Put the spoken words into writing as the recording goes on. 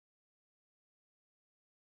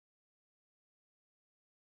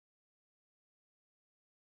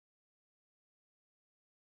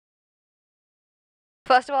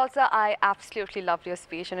First of all, sir, I absolutely loved your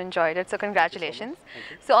speech and enjoyed it, so congratulations.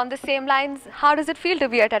 So on the same lines, how does it feel to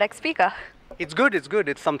be a TEDx speaker? It's good, it's good.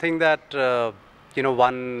 It's something that,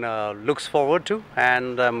 one looks forward to,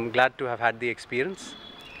 and I'm glad to have had the experience.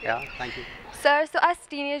 Yeah, thank you. Sir, so as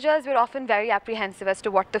teenagers, we're often very apprehensive as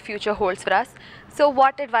to what the future holds for us. So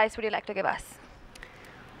what advice would you like to give us?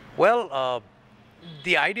 Well,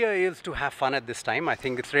 the idea is to have fun at this time. I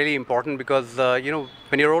think it's really important because,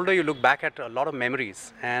 when you're older, you look back at a lot of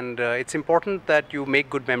memories, and it's important that you make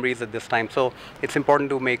good memories at this time. So it's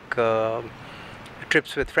important to make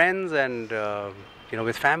trips with friends and,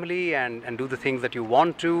 with family, and do the things that you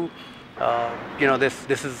want to.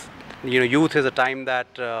 This is, youth is a time that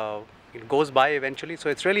it goes by eventually. So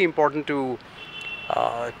it's really important to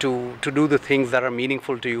do the things that are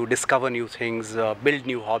meaningful to you, discover new things, build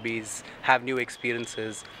new hobbies, have new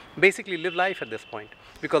experiences, basically live life at this point,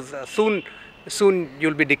 because soon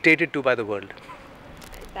you'll be dictated to by the world.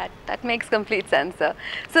 That makes complete sense, sir.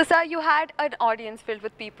 So, sir, you had an audience filled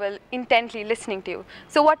with people intently listening to you.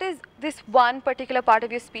 So what is this one particular part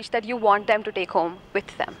of your speech that you want them to take home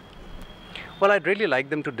with them? Well, I'd really like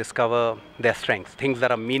them to discover their strengths, things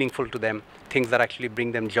that are meaningful to them, things that actually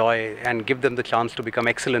bring them joy and give them the chance to become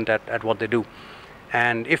excellent at what they do.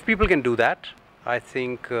 And if people can do that, I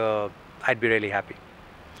think I'd be really happy.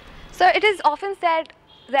 So it is often said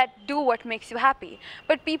that do what makes you happy,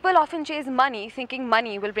 but people often chase money thinking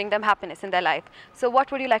money will bring them happiness in their life. So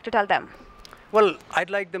what would you like to tell them? Well,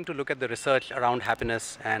 I'd like them to look at the research around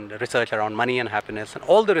happiness and research around money and happiness, and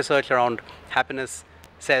all the research around happiness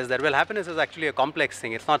says that, well, happiness is actually a complex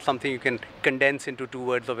thing. It's not something you can condense into 2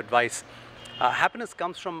 words of advice. Happiness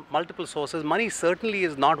comes from multiple sources. Money certainly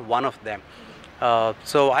is not one of them.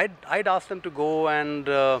 So I'd ask them to go and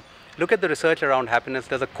look at the research around happiness.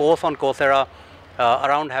 There's a course on Coursera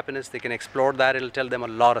around happiness. They can explore that. It'll tell them a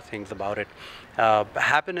lot of things about it.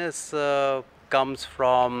 Happiness comes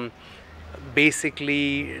from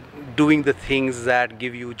basically doing the things that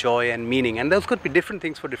give you joy and meaning, and those could be different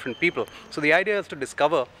things for different people. So the idea is to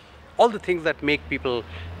discover all the things that make people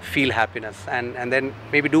feel happiness, and then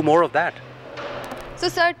maybe do more of that. So,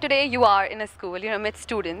 sir, today you are in a school, amidst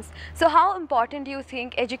students. So how important do you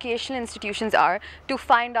think educational institutions are to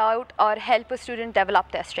find out or help a student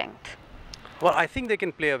develop their strength? Well, I think they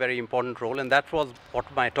can play a very important role, and that was what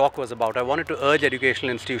my talk was about. I wanted to urge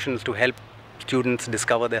educational institutions to help students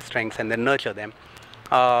discover their strengths and then nurture them.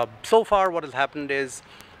 So far what has happened is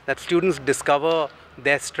that students discover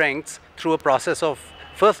their strengths through a process of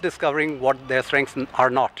first discovering what their strengths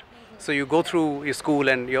are not. So you go through your school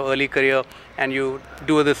and your early career and you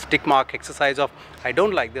do this tick mark exercise of, I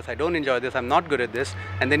don't like this, I don't enjoy this, I'm not good at this,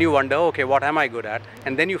 and then you wonder, okay, what am I good at?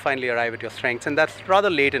 And then you finally arrive at your strengths, and that's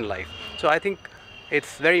rather late in life. So I think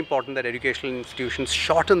it's very important that educational institutions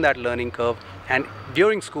shorten that learning curve and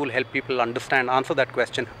during school help people understand, answer that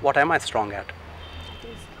question, what am I strong at?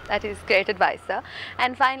 That is great advice, sir.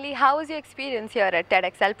 And finally, how was your experience here at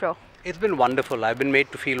TEDxElPro? It's been wonderful. I've been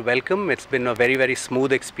made to feel welcome. It's been a very, very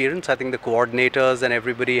smooth experience. I think the coordinators and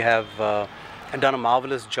everybody have done a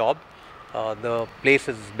marvelous job. The place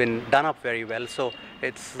has been done up very well. So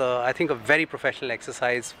it's, I think, a very professional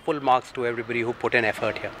exercise. Full marks to everybody who put in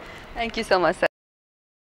effort here. Thank you so much, sir.